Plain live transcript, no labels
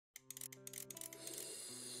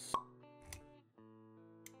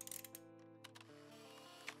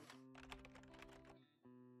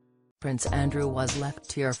Prince Andrew was left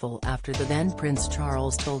tearful after the then Prince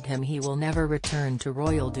Charles told him he will never return to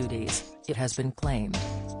royal duties, it has been claimed.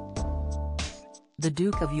 The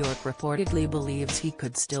Duke of York reportedly believes he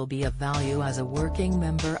could still be of value as a working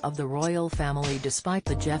member of the royal family despite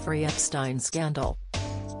the Jeffrey Epstein scandal.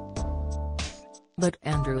 But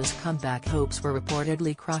Andrew's comeback hopes were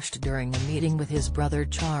reportedly crushed during a meeting with his brother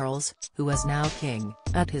Charles, who is now king,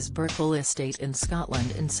 at his Berkeley estate in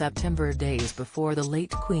Scotland in September, days before the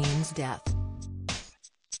late Queen's death.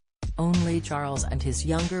 Only Charles and his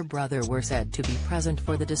younger brother were said to be present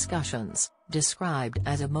for the discussions, described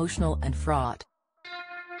as emotional and fraught.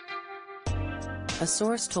 A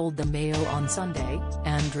source told the Mail on Sunday,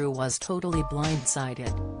 Andrew was totally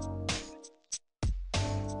blindsided.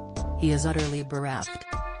 He is utterly bereft.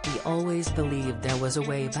 He always believed there was a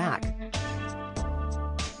way back.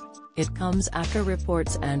 It comes after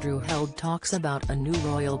reports Andrew held talks about a new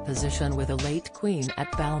royal position with the late Queen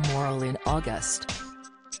at Balmoral in August.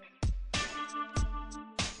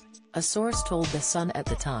 A source told The Sun at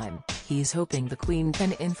the time, he's hoping the Queen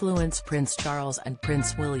can influence Prince Charles and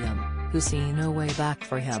Prince William, who see no way back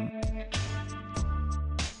for him.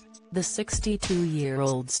 The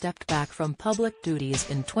 62-year-old stepped back from public duties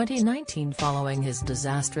in 2019 following his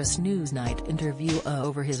disastrous Newsnight interview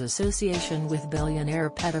over his association with billionaire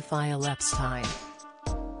pedophile Epstein.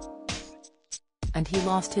 And he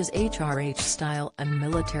lost his HRH-style and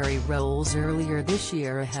military roles earlier this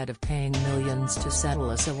year ahead of paying millions to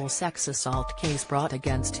settle a civil sex assault case brought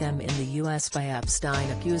against him in the U.S. by Epstein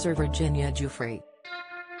accuser Virginia Giuffre.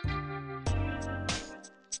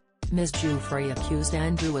 Ms. Giuffre accused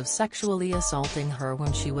Andrew of sexually assaulting her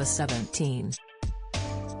when she was 17.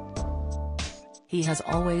 He has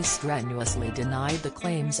always strenuously denied the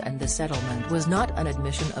claims, and the settlement was not an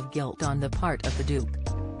admission of guilt on the part of the Duke.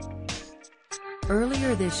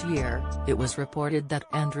 Earlier this year, it was reported that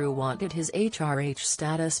Andrew wanted his HRH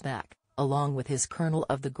status back, along with his Colonel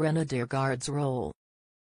of the Grenadier Guards role.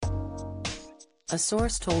 A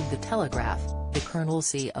source told The Telegraph, the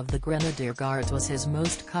colonelcy of the Grenadier Guards was his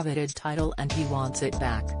most coveted title and he wants it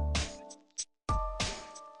back.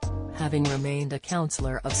 Having remained a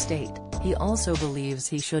Councillor of State, he also believes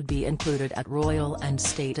he should be included at royal and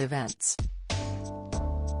state events.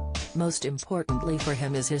 Most importantly for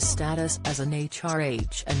him is his status as an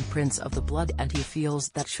HRH and Prince of the Blood, and he feels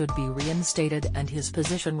that should be reinstated and his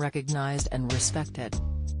position recognized and respected.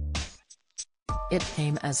 It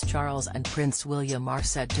came as Charles and Prince William are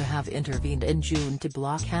said to have intervened in June to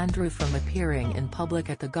block Andrew from appearing in public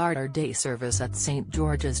at the Garter Day service at St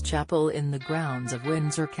George's Chapel in the grounds of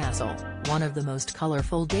Windsor Castle, one of the most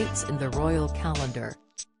colourful dates in the royal calendar.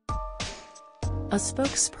 A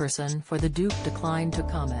spokesperson for the Duke declined to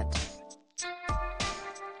comment.